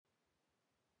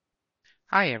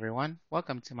Hi everyone,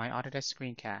 welcome to my Autodesk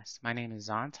screencast. My name is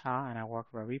Dzan Ta and I work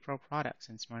for Repro Products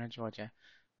in Smyrna, Georgia.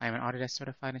 I am an Autodesk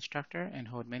certified instructor and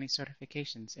hold many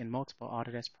certifications in multiple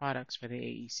Autodesk products for the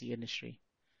AEC industry.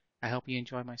 I hope you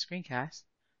enjoy my screencast.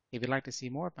 If you'd like to see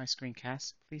more of my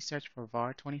screencasts, please search for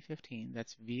VAR 2015,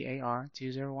 that's VAR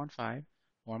 2015,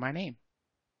 or my name.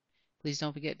 Please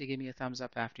don't forget to give me a thumbs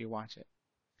up after you watch it.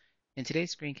 In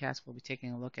today's screencast, we'll be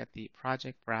taking a look at the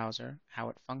project browser, how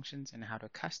it functions, and how to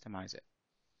customize it.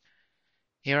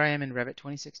 Here I am in Revit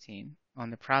 2016.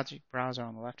 On the project browser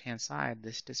on the left-hand side,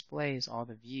 this displays all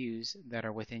the views that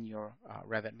are within your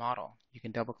Revit model. You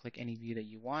can double-click any view that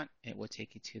you want. It will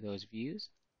take you to those views,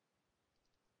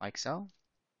 like so.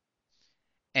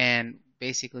 And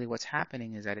basically what's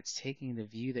happening is that it's taking the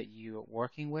view that you're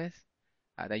working with,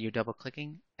 that you're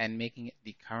double-clicking, and making it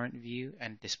the current view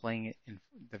and displaying it in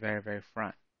the very, very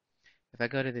front. If I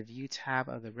go to the View tab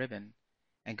of the ribbon,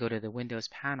 and go to the Windows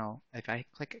panel, if I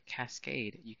click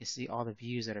Cascade, you can see all the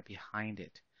views that are behind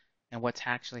it. And what's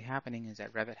actually happening is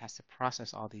that Revit has to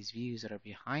process all these views that are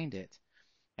behind it,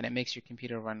 and it makes your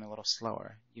computer run a little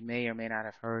slower. You may or may not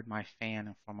have heard my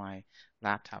fan for my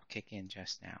laptop kick in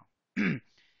just now.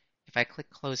 If I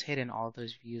click Close Hidden, all of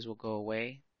those views will go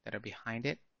away that are behind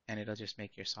it, and it'll just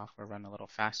make your software run a little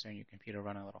faster and your computer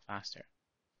run a little faster.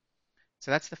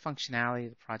 So that's the functionality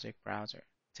of the project browser.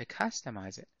 To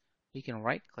customize it, we can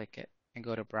right-click it and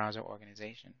go to Browser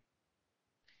Organization.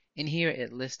 In here,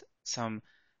 it lists some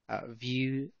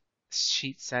view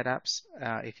sheet setups,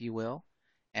 if you will,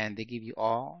 and they give you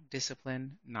all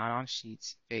discipline, not on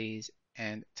sheets, phase,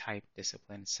 and type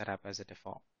discipline set up as a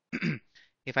default.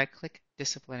 If I click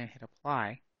discipline and hit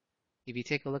apply, if you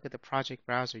take a look at the project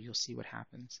browser, you'll see what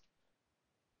happens.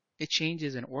 It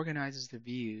changes and organizes the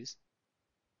views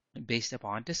based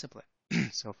upon discipline.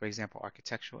 So for example,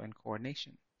 architectural and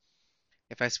coordination.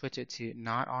 If I switch it to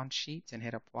not on sheets and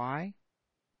hit apply,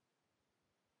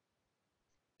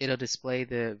 it'll display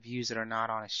the views that are not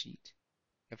on a sheet.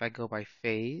 If I go by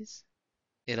phase,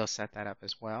 it'll set that up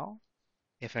as well.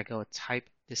 If I go type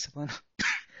discipline,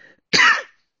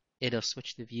 it'll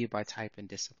switch the view by type and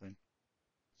discipline.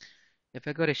 If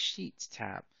I go to Sheets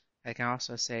tab, I can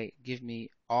also say give me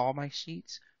all my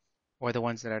sheets, or the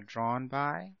ones that are drawn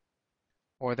by,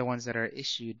 or the ones that are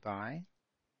issued by,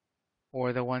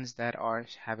 or the ones that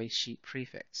have a sheet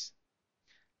prefix.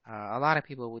 A lot of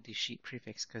people would do sheet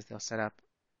prefix because they'll set up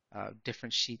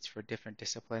different sheets for different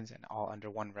disciplines and all under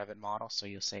one Revit model. So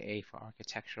you'll say A for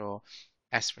architectural,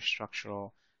 S for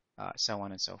structural, so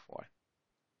on and so forth.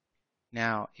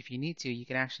 Now, if you need to, you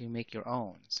can actually make your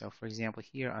own. So for example,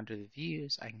 here under the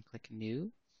views, I can click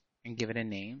New and give it a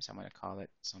name. So I'm going to call it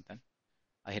something.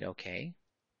 I hit OK.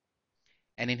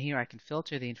 And in here, I can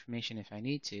filter the information if I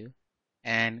need to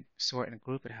and sort and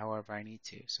group it however I need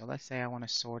to. So let's say I want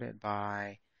to sort it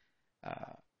by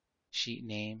sheet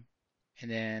name,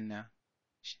 and then,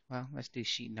 well, let's do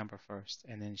sheet number first,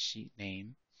 and then sheet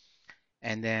name.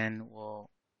 And then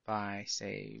we'll by,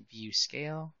 say, view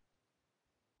scale,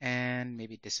 and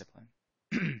maybe discipline.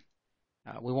 We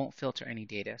won't filter any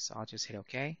data, so I'll just hit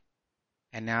OK.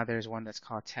 And now there's one that's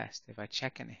called test. If I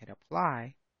check and hit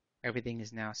apply, everything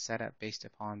is now set up based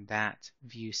upon that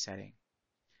view setting.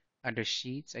 Under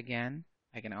sheets, again,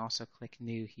 I can also click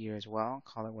new here as well,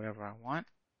 call it whatever I want,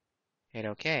 hit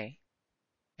OK.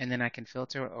 And then I can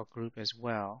filter or group as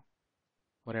well,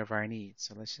 whatever I need.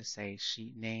 So let's just say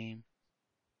sheet name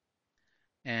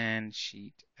and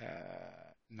sheet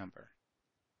number.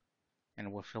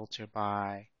 And we'll filter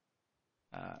by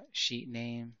sheet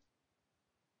name,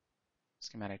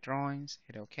 schematic drawings,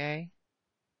 hit OK.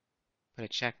 Put a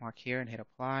check mark here and hit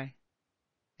apply.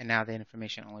 And now the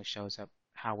information only shows up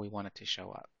how we want it to show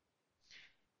up.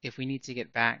 If we need to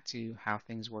get back to how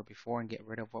things were before and get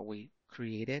rid of what we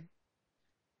created,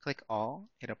 click all,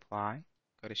 hit apply,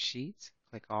 go to sheets,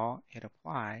 click all, hit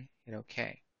apply, hit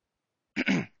OK.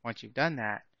 Once you've done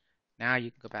that, now you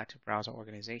can go back to browser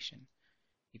organization.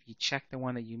 If you check the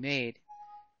one that you made,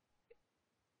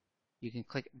 you can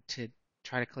click to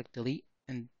try to click delete,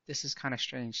 and this is kind of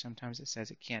strange. Sometimes it says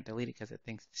it can't delete it because it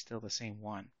thinks it's still the same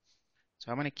one.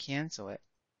 So I'm going to cancel it,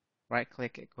 right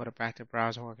click it, go back to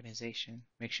browser organization,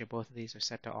 make sure both of these are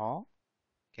set to all,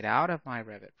 get out of my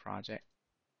Revit project,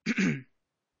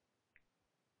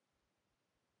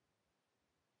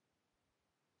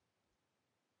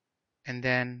 and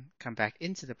then come back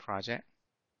into the project.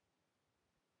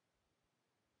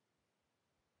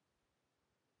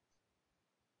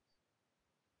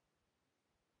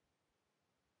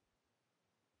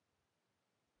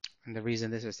 And the reason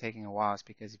this is taking a while is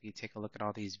because if you take a look at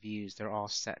all these views, they're all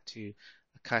set to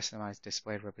a customized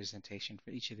display representation for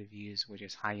each of the views, which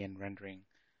is high-end rendering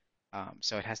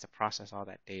So it has to process all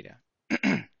that data.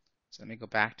 So let me go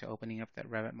back to opening up that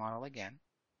Revit model again.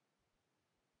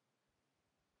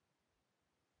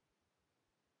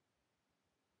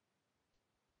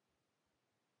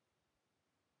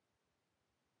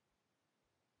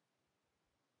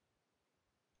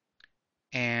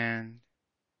 And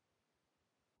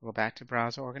go back to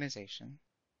browser organization.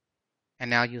 And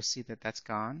now you'll see that that's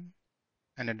gone.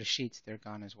 And under sheets, they're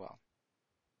gone as well.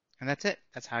 And that's it.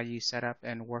 That's how you set up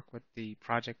and work with the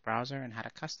project browser and how to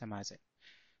customize it.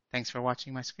 Thanks for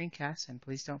watching my screencast, and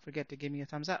please don't forget to give me a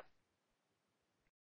thumbs up.